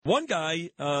One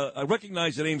guy, I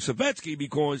recognize the name Savetsky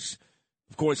because,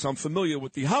 of course, I'm familiar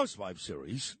with the Housewives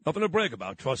series. Nothing to brag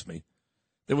about, trust me.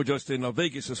 They were just in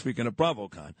Vegas this weekend at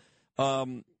BravoCon.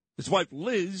 His wife,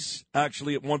 Liz,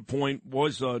 actually at one point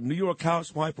was a New York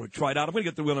housewife or tried out. I'm going to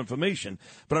get the real information.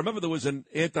 But I remember there was an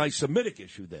anti-Semitic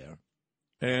issue there.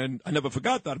 And I never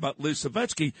forgot that about Liz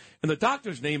Savetsky. And the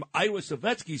doctor's name, Ira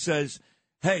Savetsky, says,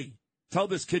 hey, tell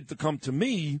this kid to come to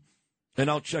me, and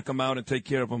I'll check him out and take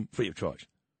care of him free of charge.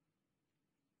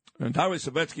 And Ira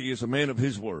Savetsky is a man of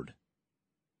his word.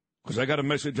 Because I got a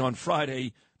message on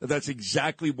Friday that that's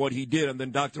exactly what he did. And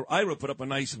then Dr. Ira put up a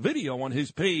nice video on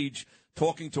his page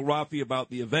talking to Rafi about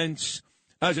the events.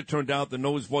 As it turned out, the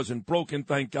nose wasn't broken,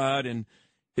 thank God, and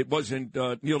it wasn't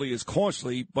nearly as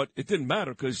costly. But it didn't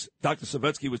matter because Dr.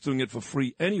 Savetsky was doing it for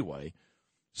free anyway.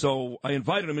 So I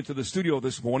invited him into the studio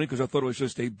this morning because I thought it was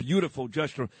just a beautiful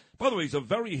gesture. By the way, he's a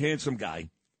very handsome guy,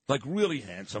 like really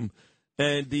handsome.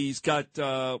 And he's got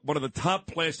one of the top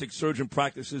plastic surgeon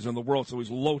practices in the world, so he's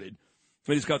loaded.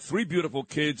 And he's got 3 beautiful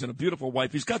kids and a beautiful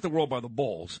wife. He's got the world by the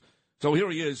balls. So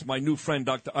here he is, my new friend,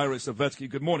 Dr. Ira Savetsky.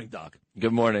 Good morning, Doc.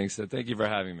 Good morning, sir. Thank you for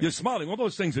having me. You're smiling. All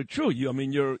those things are true.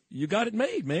 You got it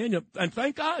made, man. And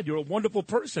thank God, you're a wonderful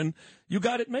person. You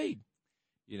got it made.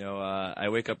 You know, I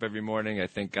wake up every morning. I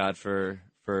thank God for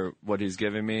what he's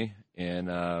given me.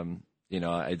 And,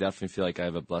 I definitely feel like I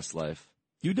have a blessed life.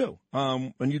 You do,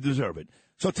 and you deserve it.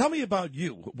 So tell me about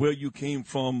you, where you came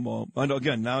from. And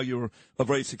again, now you're a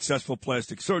very successful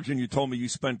plastic surgeon. You told me you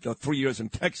spent 3 years in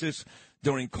Texas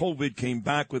during COVID, came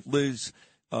back with Liz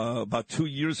about 2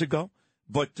 years ago.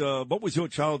 But what was your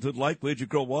childhood like? Where did you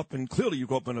grow up? And clearly you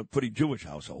grew up in a pretty Jewish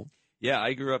household. Yeah,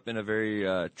 I grew up in a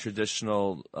very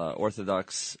traditional,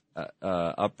 Orthodox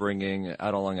upbringing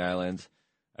out on Long Island.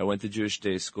 I went to Jewish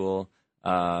day school.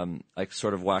 I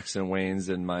sort of waxed and wanes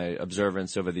in my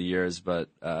observance over the years, but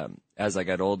as I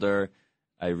got older,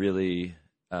 I really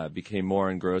became more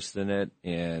engrossed in it.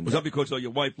 And was that because of your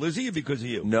wife, Lizzie, or because of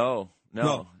you? No,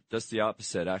 just the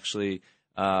opposite. Actually,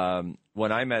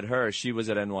 when I met her, she was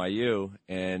at NYU,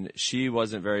 and she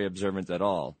wasn't very observant at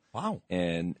all. Wow.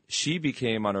 And she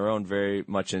became on her own very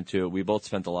much into it. We both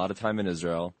spent a lot of time in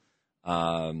Israel.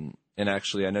 And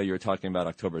actually, I know you were talking about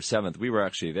October 7th. We were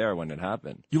actually there when it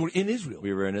happened. You were in Israel?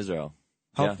 We were in Israel.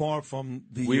 How far from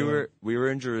the... We were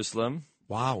in Jerusalem.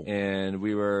 Wow. And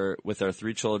we were with our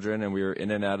 3 children, and we were in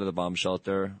and out of the bomb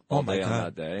shelter all day on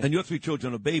that day. And your 3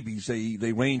 children are babies.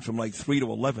 They range from like 3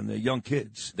 to 11. They're young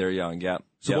kids. They're young, yeah.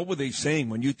 So what were they saying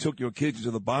when you took your kids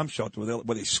to the bomb shelter?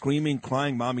 Were they screaming,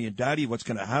 crying, Mommy and Daddy, what's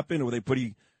going to happen? Or were they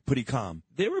pretty calm?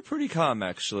 They were pretty calm,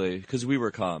 actually, because we were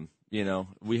calm. You know,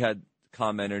 we had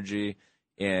calm energy,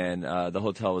 and the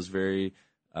hotel was very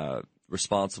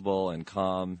responsible and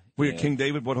calm. Were you at King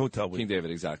David? What hotel were you? King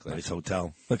David, exactly. Nice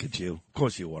hotel. Look at you. Of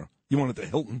course you were. You wanted the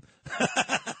Hilton.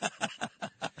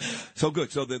 So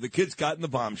good. So the kids got in the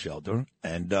bomb shelter,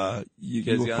 and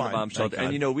you were fine. Got in the bomb shelter.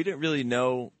 And, we didn't really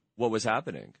know what was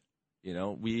happening.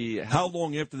 How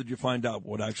long after did you find out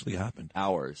what actually happened?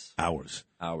 Hours.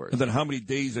 And then how many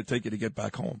days did it take you to get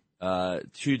back home?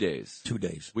 2 days. 2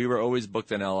 days. We were always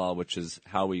booked in El Al, which is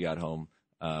how we got home,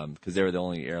 because they were the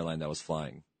only airline that was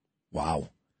flying. Wow.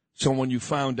 So when you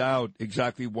found out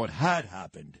exactly what had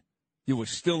happened, you were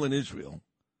still in Israel.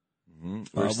 Mm-hmm.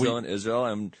 We were still in Israel,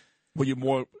 and were you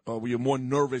more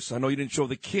nervous? I know you didn't show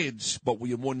the kids, but were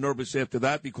you more nervous after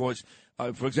that? Because,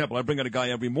 for example, I bring in a guy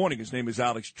every morning. His name is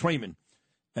Alex Trayman.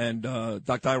 And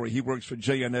Dr. Ira, he works for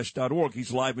JNS.org.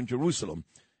 He's live in Jerusalem.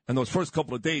 And those first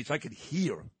couple of days, I could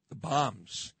hear the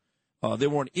bombs. They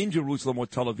weren't in Jerusalem or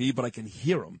Tel Aviv, but I can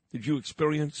hear them. Did you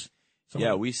experience something?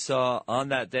 Yeah, we saw on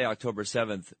that day, October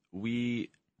 7th, we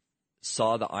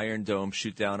saw the Iron Dome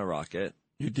shoot down a rocket.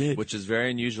 You did? Which is very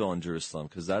unusual in Jerusalem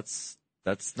because that's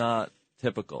not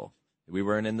typical. We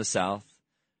weren't in the south.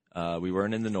 We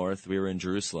weren't in the north. We were in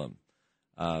Jerusalem.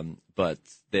 But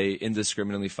they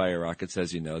indiscriminately fire rockets,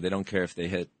 as you know. They don't care if they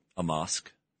hit a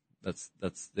mosque.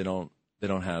 They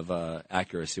don't have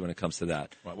accuracy when it comes to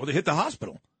that. Right. Well, they hit the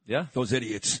hospital. Yeah. Those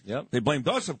idiots. Yep. They blamed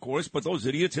us, of course, but those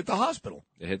idiots hit the hospital.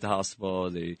 They hit the hospital.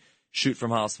 They shoot from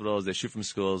hospitals. They shoot from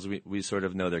schools. We sort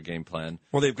of know their game plan.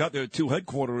 Well, they've got their 2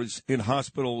 headquarters in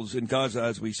hospitals in Gaza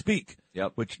as we speak.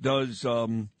 Yep. Which does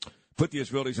put the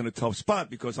Israelis in a tough spot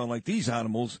because unlike these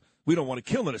animals, we don't want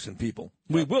to kill innocent people.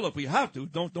 Yep. We will if we have to.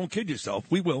 Don't kid yourself.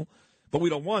 We will, but we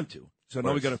don't want to. So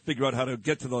now we got to figure out how to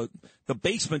get to the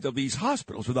basement of these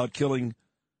hospitals without killing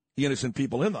the innocent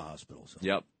people in the hospitals.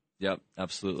 Yep,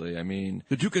 absolutely. I mean,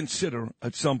 did you consider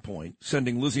at some point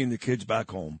sending Lizzie and the kids back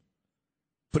home,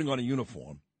 putting on a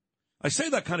uniform? I say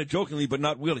that kind of jokingly, but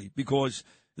not really, because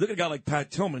look at a guy like Pat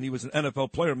Tillman. He was an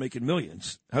NFL player making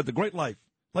millions, had the great life,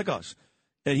 like us.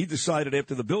 And he decided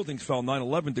after the buildings fell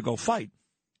 9/11 to go fight.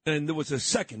 And there was a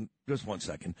second, just 1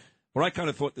 second, where I kind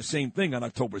of thought the same thing on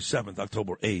October 7th,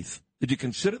 October 8th. Did you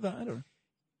consider that? Or?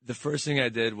 The first thing I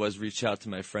did was reach out to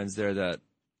my friends there that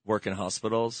work in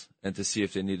hospitals and to see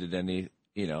if they needed any,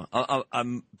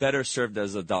 I'm better served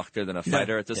as a doctor than a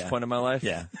fighter at this point in my life.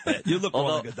 Yeah. You look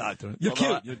more like a doctor. You're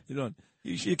cute.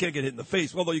 You can't get hit in the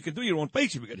face. Although you can do your own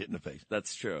face if you get hit in the face.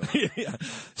 That's true. Yeah.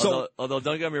 So, although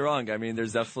don't get me wrong, I mean,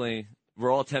 there's definitely,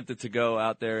 we're all tempted to go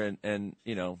out there and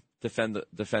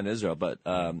defend Israel. But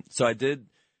so I did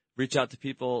reach out to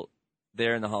people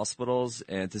there in the hospitals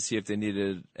and to see if they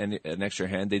needed an extra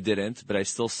hand. They didn't, but I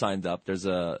still signed up. There's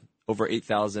over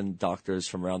 8,000 doctors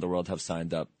from around the world have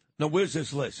signed up. Now, where's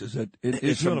this list?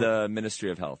 It's from the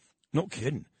Ministry of Health. No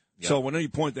kidding. Yep. So at any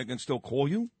point they can still call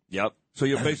you? Yep. So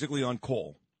you're basically on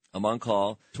call. I'm on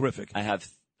call. Terrific. I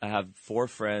have 4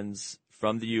 friends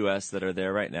from the U.S. that are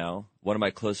there right now. One of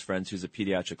my close friends who's a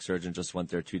pediatric surgeon just went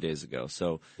there 2 days ago.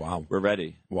 So wow, we're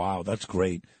ready. Wow, that's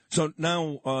great. So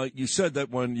now you said that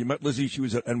when you met Lizzie, she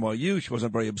was at NYU. She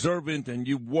wasn't very observant, and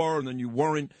you were, and then you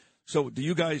weren't. So do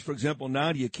you guys, for example,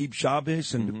 now do you keep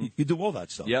Shabbos and you do all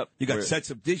that stuff? Yep. You got sets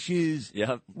of dishes?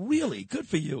 Yep. Really? Good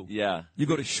for you. Yeah. You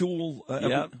go to shul?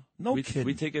 Yep. No kidding.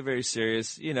 We take it very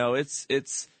serious.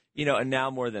 It's and now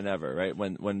more than ever, right?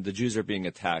 When the Jews are being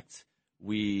attacked,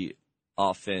 we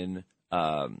often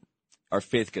our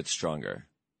faith gets stronger.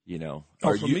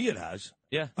 For me it has.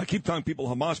 Yeah. I keep telling people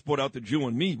Hamas brought out the Jew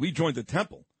and me. We joined the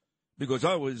temple because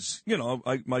I was,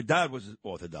 my dad was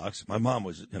Orthodox. My mom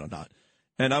was, not.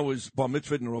 And I was bar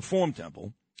mitzvahed in a Reform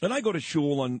temple. And I go to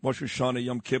shul on Rosh Hashanah,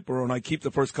 Yom Kippur, and I keep the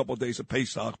first couple of days of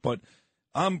Pesach. But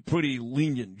I'm pretty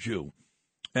lenient Jew.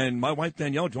 And my wife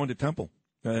Danielle joined the temple.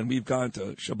 And we've gone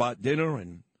to Shabbat dinner,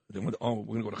 and we're going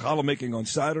to go to challah making on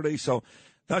Saturday. So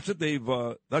that's what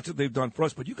they've done for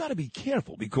us. But you got to be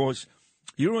careful because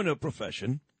you're in a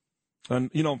profession,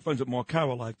 and I'm friends with Mark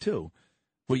Carolive too,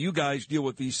 where you guys deal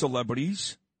with these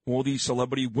celebrities, all these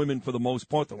celebrity women for the most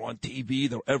part. They're on TV,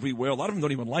 they're everywhere. A lot of them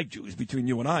don't even like Jews, between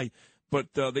you and I, but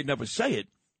they never say it.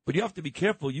 But you have to be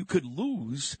careful. You could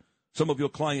lose some of your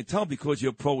clientele because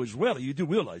you're pro-Israeli. You do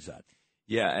realize that.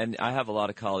 Yeah, and I have a lot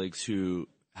of colleagues who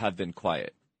have been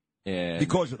quiet. And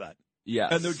because of that.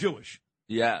 Yes. And they're Jewish.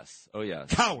 Yes. Oh, yes.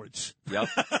 Cowards. Yep.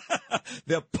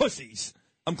 They're pussies.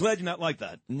 I'm glad you're not like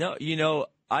that. No,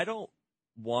 I don't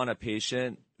want a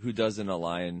patient who doesn't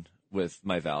align with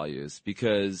my values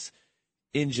because,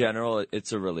 in general,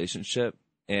 it's a relationship.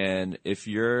 And if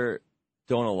you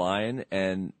don't align,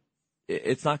 and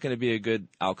it's not going to be a good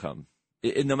outcome.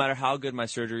 No matter how good my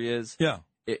surgery is, yeah,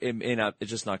 it's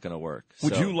just not going to work.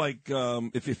 Would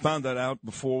you if you found that out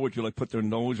before, would you put their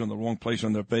nose on the wrong place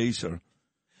on their face, or?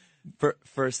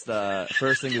 First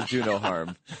thing is do no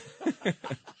harm.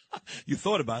 You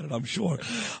thought about it, I'm sure.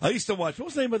 I used to watch. What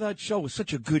was the name of that show? It was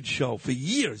such a good show for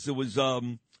years. It was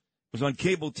on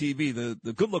cable TV.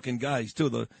 The good-looking guys too.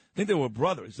 I think they were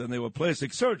brothers, and they were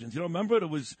plastic surgeons. You don't remember it?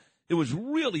 It was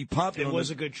really popular. It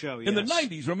was a good show. Yes. In the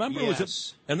 90s. Remember?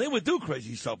 Yes. And they would do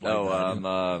crazy stuff like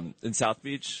that. In South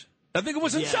Beach. I think it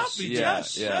was in South Beach. Yeah,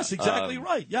 yes, exactly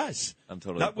right. Yes, I'm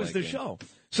totally. That was the show.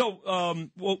 So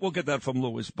we'll get that from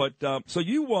Lewis. But so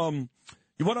you went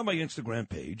on my Instagram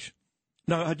page.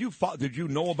 Now, did you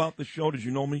know about the show? Did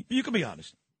you know me? You can be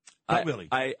honest. Not really.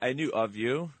 I knew of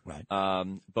you. Right.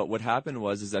 But what happened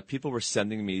was that people were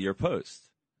sending me your post,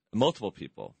 multiple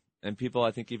people, and people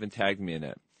I think even tagged me in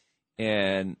it,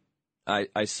 and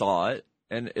I saw it,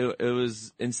 and it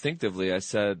was instinctively I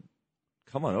said,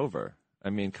 "Come on over." I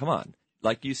mean, come on.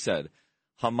 Like you said,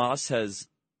 Hamas has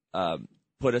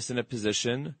put us in a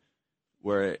position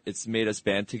where it's made us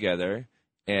band together,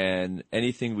 and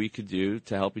anything we could do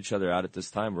to help each other out at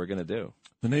this time, we're going to do.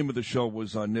 The name of the show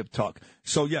was Nip Tuck.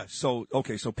 So, yes, so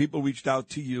people reached out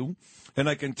to you, and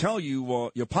I can tell you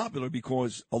you're popular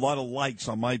because a lot of likes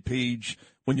on my page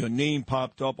when your name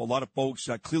popped up, a lot of folks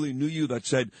that clearly knew you that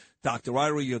said, Dr.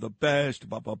 Ira, you're the best,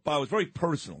 blah, blah, blah. It was very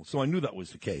personal, so I knew that was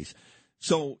the case.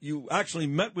 So you actually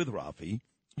met with Rafi,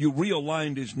 you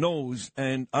realigned his nose,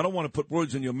 and I don't want to put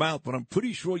words in your mouth, but I'm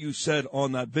pretty sure you said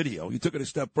on that video, you took it a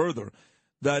step further,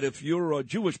 that if you're a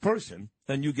Jewish person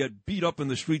and you get beat up in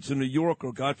the streets of New York,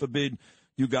 or God forbid,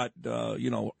 you got,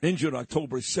 injured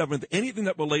October 7th, anything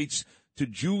that relates to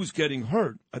Jews getting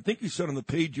hurt, I think you said on the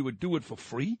page you would do it for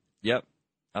free? Yep,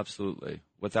 absolutely,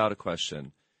 without a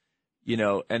question.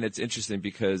 And it's interesting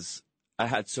because I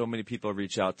had so many people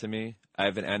reach out to me. I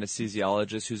have an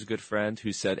anesthesiologist who's a good friend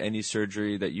who said any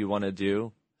surgery that you want to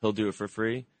do, he'll do it for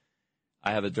free.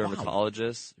 I have a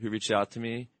dermatologist who reached out to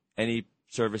me. Any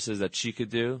services that she could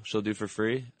do, she'll do for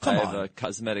free. Come I have on. a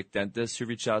cosmetic dentist who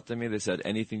reached out to me. They said,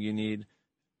 anything you need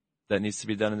that needs to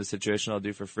be done in this situation, I'll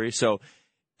do for free. So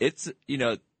it's,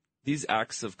 these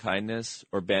acts of kindness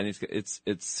or banning,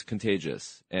 it's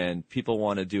contagious, and people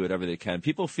want to do whatever they can.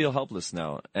 People feel helpless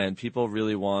now, and people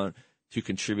really want to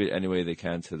contribute any way they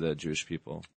can to the Jewish people.